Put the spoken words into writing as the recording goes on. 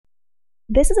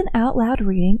This is an out loud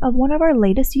reading of one of our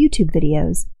latest YouTube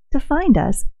videos. To find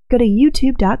us, go to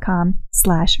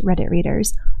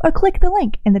youtube.com/redditreaders or click the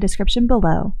link in the description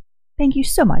below. Thank you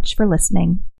so much for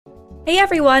listening. Hey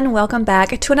everyone, welcome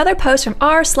back to another post from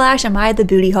r/Am I the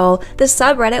Booty Hole, the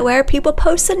subreddit where people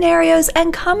post scenarios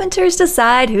and commenters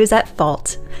decide who's at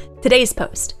fault. Today's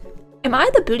post: Am I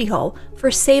the booty hole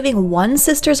for saving one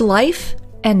sister's life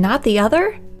and not the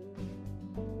other?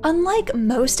 Unlike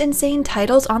most insane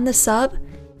titles on the sub,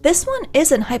 this one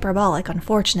isn't hyperbolic,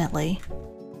 unfortunately.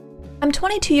 I'm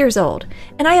 22 years old,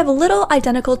 and I have little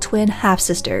identical twin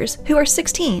half-sisters who are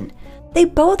 16. They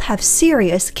both have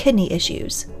serious kidney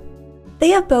issues. They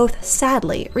have both,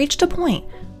 sadly, reached a point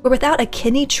where without a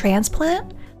kidney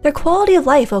transplant, their quality of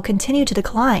life will continue to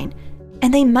decline,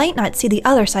 and they might not see the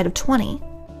other side of 20.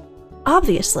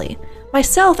 Obviously,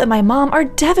 myself and my mom are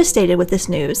devastated with this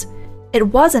news.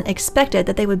 It wasn't expected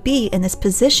that they would be in this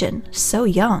position so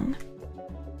young.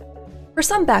 For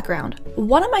some background,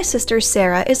 one of my sisters,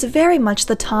 Sarah, is very much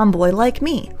the tomboy like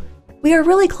me. We are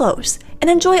really close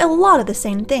and enjoy a lot of the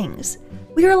same things.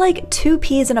 We are like two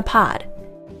peas in a pod.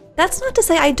 That's not to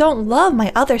say I don't love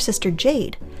my other sister,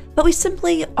 Jade, but we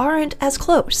simply aren't as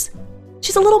close.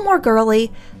 She's a little more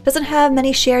girly, doesn't have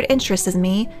many shared interests as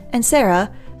me and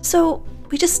Sarah, so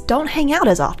we just don't hang out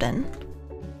as often.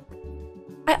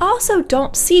 I also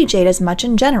don't see Jade as much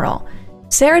in general.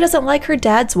 Sarah doesn't like her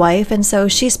dad's wife, and so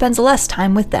she spends less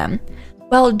time with them,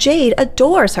 while Jade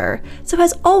adores her, so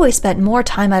has always spent more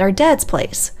time at her dad's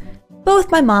place.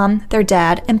 Both my mom, their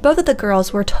dad, and both of the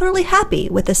girls were totally happy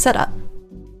with this setup.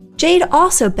 Jade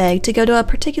also begged to go to a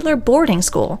particular boarding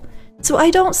school, so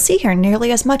I don't see her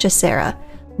nearly as much as Sarah,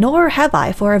 nor have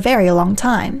I for a very long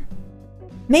time.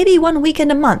 Maybe one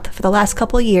weekend a month for the last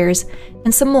couple years,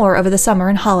 and some more over the summer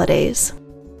and holidays.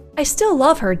 I still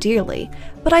love her dearly,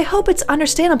 but I hope it's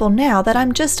understandable now that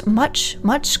I'm just much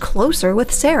closer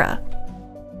with Sarah.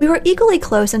 We were equally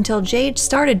close until Jade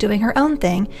started doing her own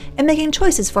thing and making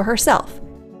choices for herself,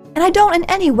 and I don't in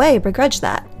any way begrudge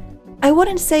that. I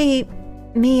wouldn't say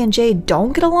me and Jade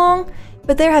don't get along,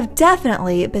 but there have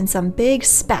definitely been some big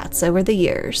spats over the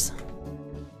years.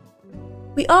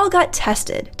 We all got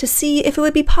tested to see if it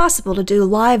would be possible to do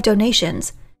live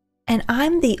donations, and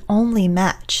I'm the only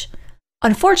match.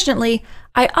 Unfortunately,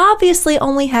 I obviously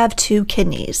only have 2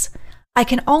 kidneys. I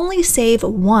can only save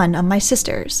one of my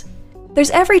sisters.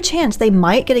 There's every chance they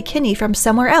might get a kidney from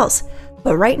somewhere else,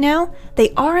 but right now,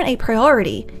 they aren't a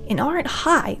priority and aren't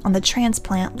high on the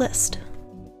transplant list.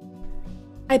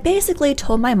 I basically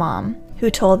told my mom, who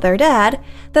told their dad,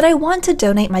 that I want to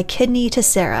donate my kidney to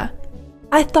Sarah.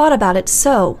 I thought about it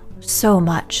so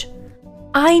much.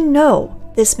 I know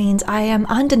this means I am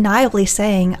undeniably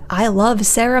saying I love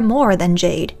Sarah more than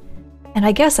Jade, and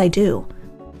I guess I do.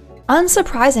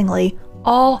 Unsurprisingly,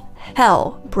 all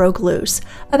hell broke loose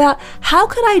about how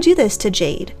could I do this to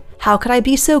Jade? How could I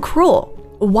be so cruel?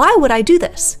 Why would I do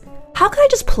this? How could I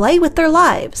just play with their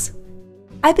lives?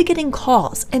 I've been getting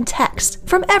calls and texts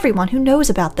from everyone who knows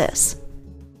about this.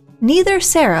 Neither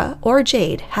Sarah or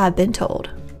Jade have been told.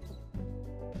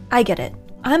 I get it.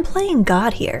 I'm playing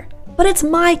God here, but it's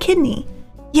my kidney.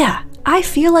 Yeah, I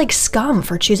feel like scum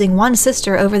for choosing one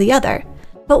sister over the other,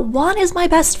 but one is my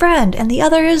best friend and the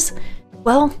other is,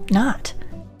 well, not.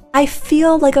 I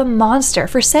feel like a monster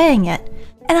for saying it,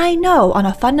 and I know on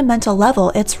a fundamental level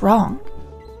it's wrong.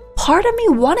 Part of me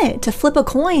wanted to flip a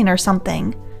coin or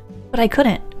something, but I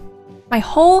couldn't. My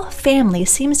whole family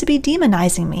seems to be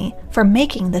demonizing me for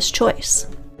making this choice.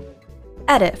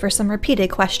 Edit for some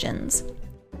repeated questions.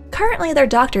 Currently, their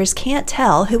doctors can't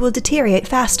tell who will deteriorate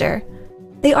faster.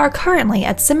 They are currently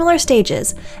at similar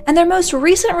stages, and their most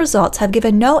recent results have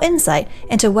given no insight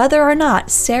into whether or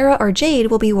not Sarah or Jade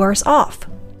will be worse off.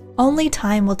 Only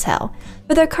time will tell,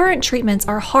 but their current treatments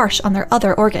are harsh on their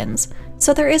other organs,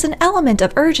 so there is an element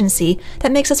of urgency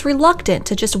that makes us reluctant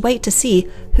to just wait to see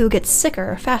who gets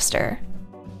sicker faster.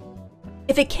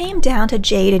 If it came down to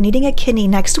Jade needing a kidney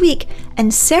next week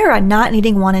and Sarah not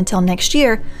needing one until next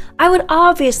year, I would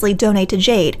obviously donate to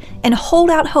Jade and hold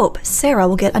out hope Sarah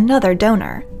will get another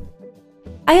donor.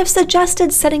 I have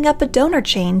suggested setting up a donor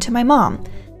chain to my mom,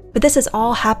 but this has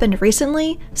all happened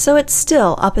recently, so it's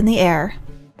still up in the air.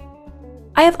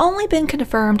 I have only been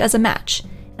confirmed as a match,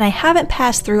 and I haven't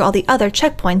passed through all the other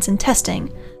checkpoints in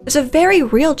testing. There's a very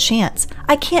real chance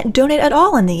I can't donate at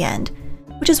all in the end,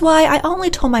 which is why I only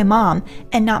told my mom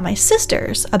and not my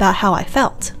sisters about how I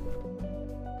felt.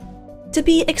 To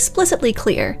be explicitly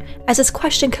clear, as this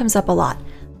question comes up a lot,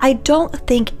 I don't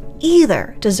think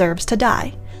either deserves to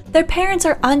die. Their parents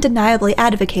are undeniably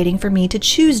advocating for me to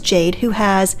choose Jade, who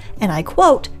has, and I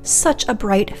quote, such a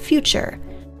bright future.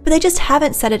 but they just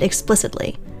haven't said it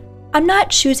explicitly. I'm not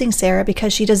choosing Sarah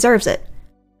because she deserves it.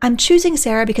 I'm choosing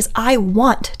Sarah because I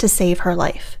want to save her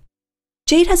life.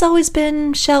 Jade has always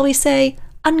been, shall we say,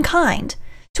 unkind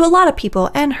to a lot of people,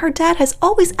 and her dad has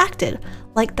always acted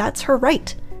like that's her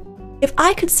right. If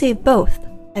I could save both,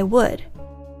 I would.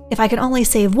 If I can only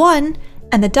save one,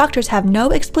 and the doctors have no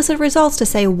explicit results to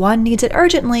say one needs it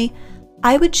urgently,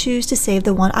 I would choose to save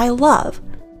the one I love,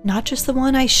 not just the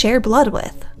one I share blood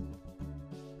with.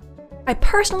 I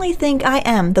personally think I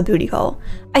am the booty hole.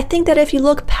 I think that if you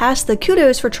look past the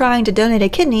kudos for trying to donate a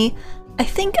kidney, I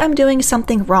think I'm doing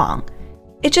something wrong.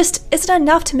 It just isn't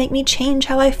enough to make me change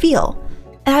how I feel,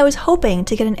 and I was hoping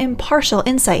to get an impartial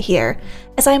insight here,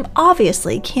 as I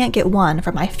obviously can't get one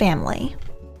for my family.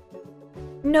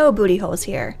 No booty holes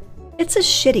here. It's a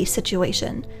shitty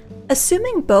situation.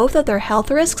 Assuming both of their health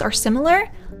risks are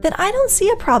similar, then I don't see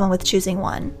a problem with choosing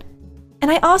one. And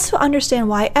I also understand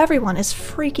why everyone is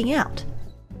freaking out.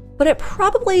 But it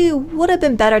probably would have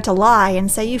been better to lie and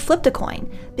say you flipped a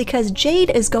coin, because Jade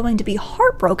is going to be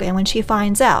heartbroken when she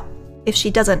finds out, if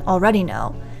she doesn't already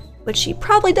know, which she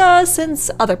probably does since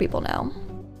other people know.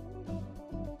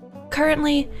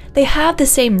 Currently, they have the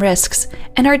same risks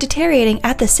and are deteriorating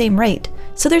at the same rate,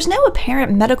 so there's no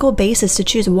apparent medical basis to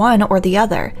choose one or the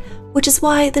other, which is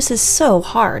why this is so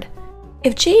hard.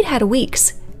 If Jade had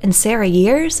weeks and Sarah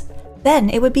years, then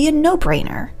it would be a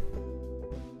no-brainer.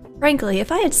 Frankly,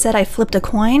 if I had said I flipped a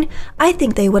coin, I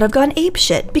think they would have gone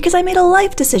apeshit because I made a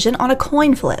life decision on a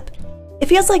coin flip. It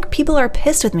feels like people are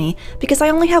pissed with me because I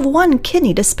only have one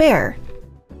kidney to spare.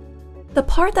 The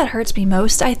part that hurts me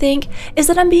most, I think, is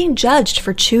that I'm being judged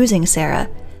for choosing Sarah,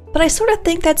 but I sort of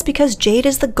think that's because Jade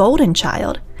is the golden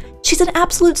child. She's an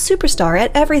absolute superstar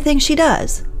at everything she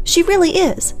does. She really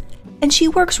is, and she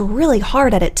works really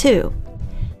hard at it too.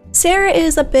 Sarah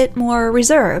is a bit more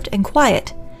reserved and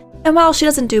quiet, and while she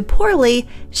doesn't do poorly,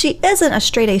 she isn't a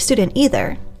straight-A student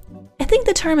either. I think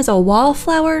the term is a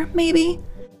wallflower, maybe?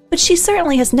 But she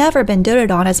certainly has never been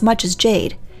doted on as much as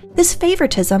Jade. This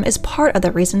favoritism is part of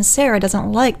the reason Sarah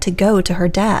doesn't like to go to her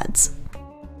dad's.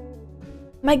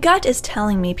 My gut is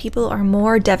telling me people are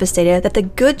more devastated that the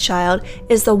good child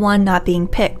is the one not being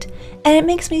picked, and it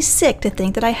makes me sick to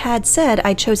think that I had said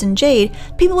I'd chosen Jade,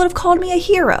 people would have called me a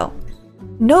hero.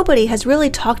 Nobody has really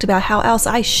talked about how else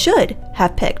I should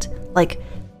have picked, like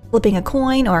flipping a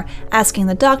coin or asking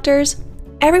the doctors.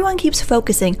 Everyone keeps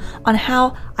focusing on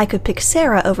how I could pick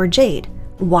Sarah over Jade.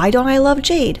 Why don't I love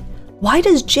Jade? Why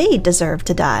does Jade deserve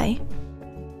to die?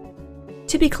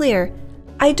 To be clear,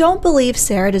 I don't believe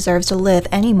Sarah deserves to live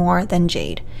any more than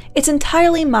Jade. It's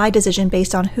entirely my decision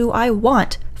based on who I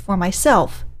want for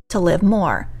myself to live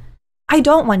more. I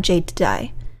don't want Jade to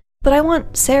die, but I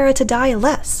want Sarah to die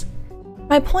less.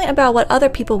 My point about what other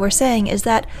people were saying is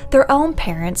that their own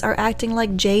parents are acting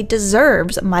like Jade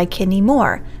deserves my kidney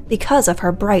more because of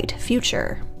her bright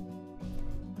future.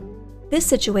 This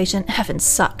situation effing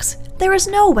sucks. There is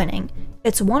no winning.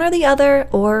 It's one or the other,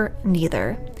 or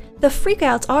neither. The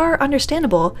freakouts are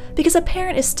understandable because a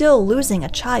parent is still losing a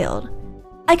child.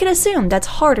 I can assume that's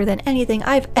harder than anything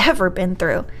I've ever been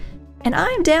through, and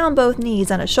I'm down both knees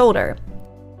and a shoulder.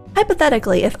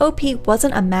 Hypothetically, if OP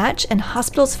wasn't a match and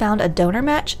hospitals found a donor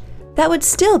match, that would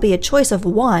still be a choice of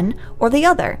one or the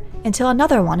other until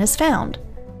another one is found.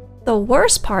 The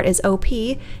worst part is OP,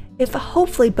 if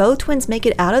hopefully both twins make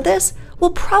it out of this, will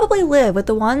probably live with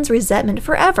the one's resentment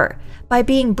forever by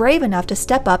being brave enough to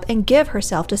step up and give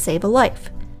herself to save a life.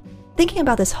 Thinking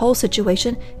about this whole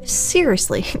situation is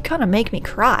seriously gonna make me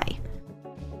cry.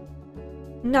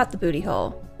 Not the booty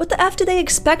hole. What the F do they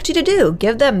expect you to do?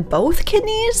 Give them both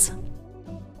kidneys?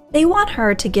 They want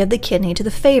her to give the kidney to the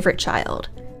favorite child.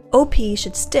 OP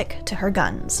should stick to her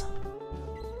guns.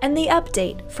 And the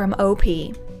update from OP.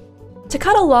 To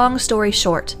cut a long story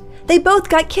short, they both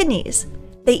got kidneys.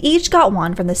 They each got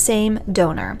one from the same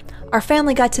donor. Our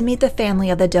family got to meet the family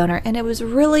of the donor, and it was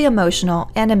really emotional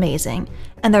and amazing,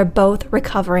 and they're both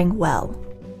recovering well.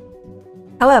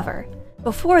 However,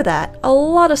 before that, a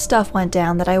lot of stuff went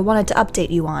down that I wanted to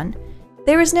update you on.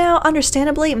 There is now,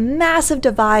 understandably, massive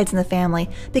divides in the family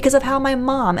because of how my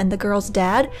mom and the girl's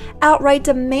dad outright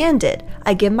demanded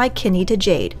I give my kidney to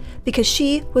Jade because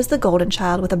she was the golden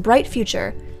child with a bright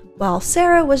future, while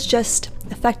Sarah was just,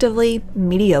 effectively,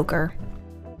 mediocre.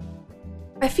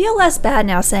 I feel less bad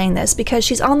now saying this because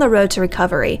she's on the road to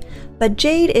recovery, but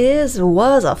Jade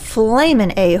was a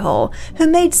flamin' a-hole who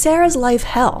made Sarah's life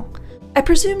hell. I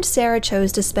presumed Sarah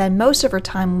chose to spend most of her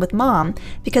time with Mom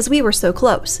because we were so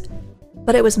close,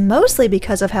 but it was mostly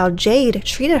because of how Jade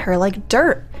treated her like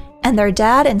dirt, and their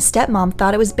dad and stepmom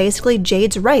thought it was basically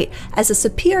Jade's right as a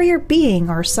superior being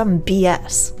or some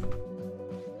BS.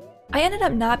 I ended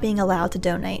up not being allowed to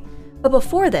donate, but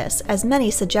before this, as many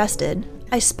suggested,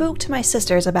 I spoke to my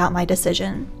sisters about my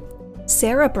decision.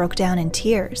 Sarah broke down in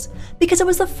tears because it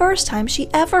was the first time she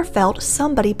ever felt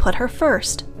somebody put her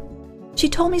first. She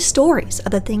told me stories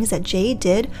of the things that Jade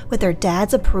did with her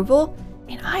dad's approval,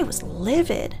 and I was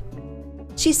livid.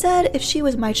 She said if she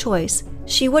was my choice,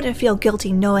 she wouldn't feel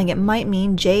guilty knowing it might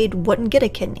mean Jade wouldn't get a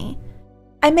kidney.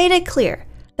 I made it clear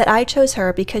that I chose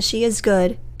her because she is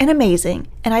good and amazing,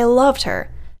 and I loved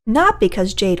her, not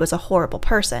because Jade was a horrible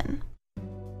person.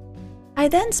 I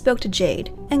then spoke to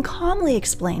Jade and calmly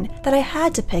explained that I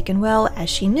had to pick, and well, as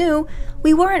she knew,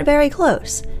 we weren't very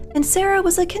close, and Sarah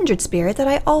was a kindred spirit that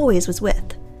I always was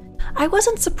with. I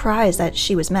wasn't surprised that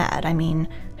she was mad. I mean,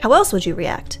 how else would you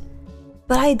react?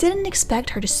 But I didn't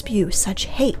expect her to spew such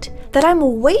hate that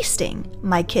I'm wasting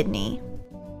my kidney.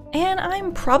 And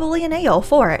I'm probably an a-hole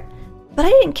for it, but I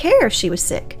didn't care if she was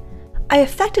sick. I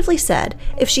effectively said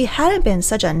if she hadn't been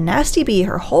such a nasty bee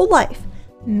her whole life,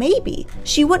 maybe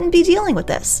she wouldn't be dealing with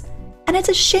this. And it's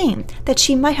a shame that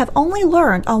she might have only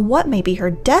learned on what may be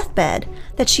her deathbed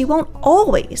that she won't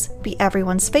always be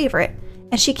everyone's favorite,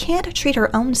 and she can't treat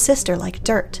her own sister like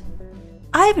dirt.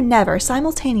 I've never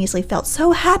simultaneously felt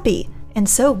so happy and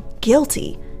so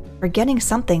guilty for getting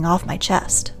something off my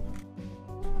chest.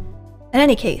 In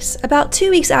any case, about 2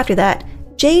 weeks after that,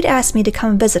 Jade asked me to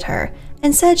come visit her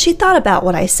and said she thought about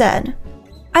what I said.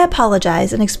 I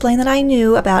apologized and explained that I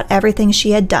knew about everything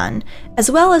she had done, as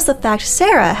well as the fact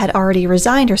Sarah had already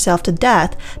resigned herself to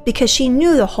death because she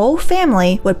knew the whole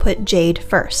family would put Jade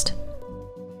first.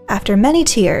 After many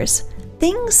tears,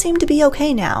 things seem to be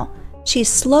okay now. She's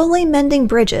slowly mending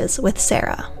bridges with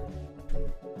Sarah.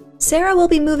 Sarah will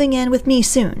be moving in with me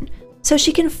soon, so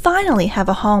she can finally have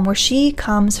a home where she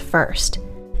comes first.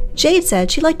 Jade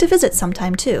said she'd like to visit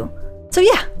sometime too. So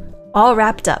yeah, all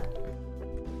wrapped up.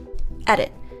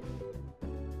 Edit.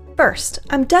 First,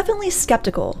 I'm definitely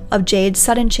skeptical of Jade's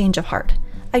sudden change of heart.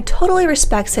 I totally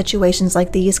respect situations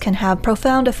like these can have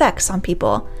profound effects on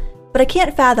people, but I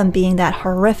can't fathom being that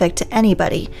horrific to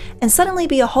anybody and suddenly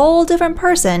be a whole different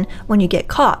person when you get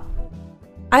caught.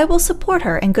 I will support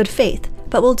her in good faith,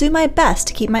 but will do my best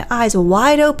to keep my eyes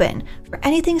wide open for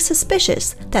anything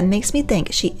suspicious that makes me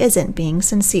think she isn't being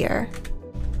sincere.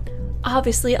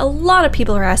 Obviously, a lot of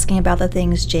people are asking about the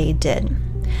things Jade did.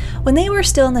 When they were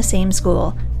still in the same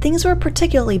school, things were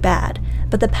particularly bad,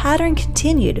 but the pattern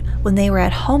continued when they were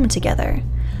at home together.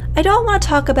 I don't want to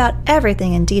talk about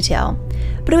everything in detail,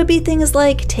 but it would be things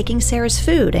like taking Sarah's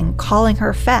food and calling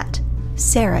her fat.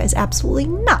 Sarah is absolutely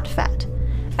not fat.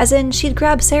 As in, she'd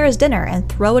grab Sarah's dinner and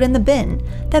throw it in the bin,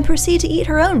 then proceed to eat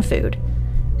her own food.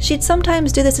 She'd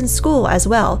sometimes do this in school as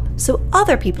well, so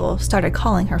other people started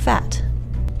calling her fat.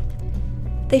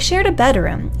 They shared a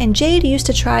bedroom, and Jade used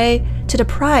to try to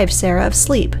deprive Sarah of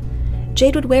sleep.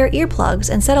 Jade would wear earplugs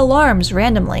and set alarms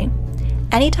randomly.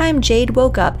 Anytime Jade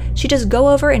woke up, she'd just go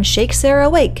over and shake Sarah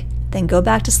awake, then go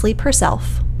back to sleep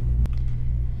herself.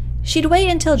 She'd wait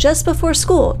until just before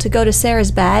school to go to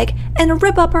Sarah's bag and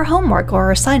rip up her homework or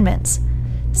her assignments.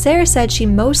 Sarah said she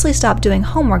mostly stopped doing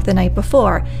homework the night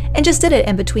before and just did it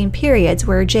in between periods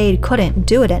where Jade couldn't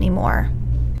do it anymore.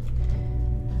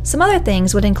 Some other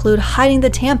things would include hiding the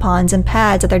tampons and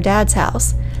pads at their dad's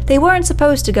house. They weren't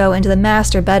supposed to go into the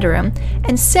master bedroom,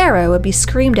 and Sarah would be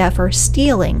screamed at for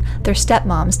stealing their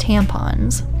stepmom's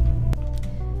tampons.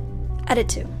 Edit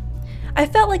 2. I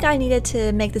felt like I needed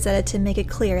to make this edit to make it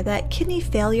clear that kidney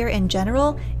failure in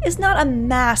general is not a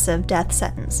massive death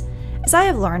sentence. As I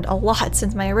have learned a lot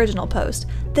since my original post,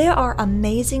 there are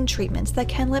amazing treatments that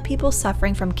can let people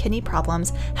suffering from kidney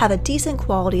problems have a decent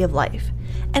quality of life.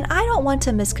 And I don't want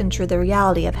to misconstrue the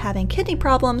reality of having kidney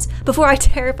problems before I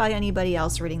terrify anybody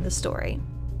else reading the story.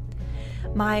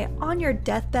 My on your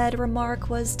deathbed remark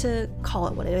was, to call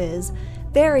it what it is,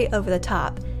 very over the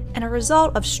top and a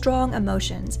result of strong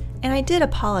emotions, and I did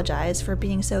apologize for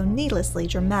being so needlessly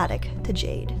dramatic to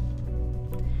Jade.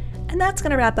 And that's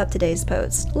going to wrap up today's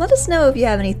post. Let us know if you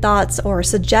have any thoughts or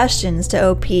suggestions to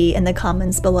OP in the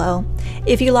comments below.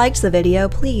 If you liked the video,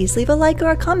 please leave a like or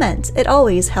a comment. It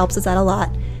always helps us out a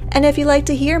lot. And if you'd like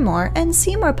to hear more and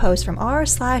see more posts from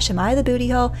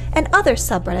r/AmITheBootyHole and other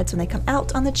subreddits when they come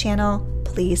out on the channel,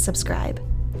 please subscribe.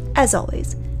 As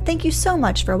always, thank you so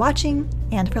much for watching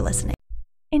and for listening.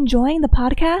 Enjoying the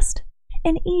podcast?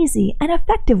 An easy and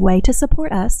effective way to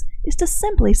support us is to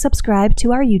simply subscribe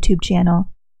to our YouTube channel.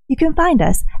 You can find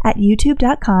us at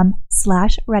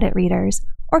youtube.com/RedditReaders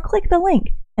or click the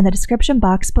link in the description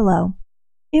box below.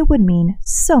 It would mean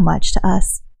so much to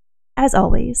us. As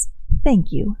always,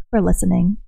 thank you for listening.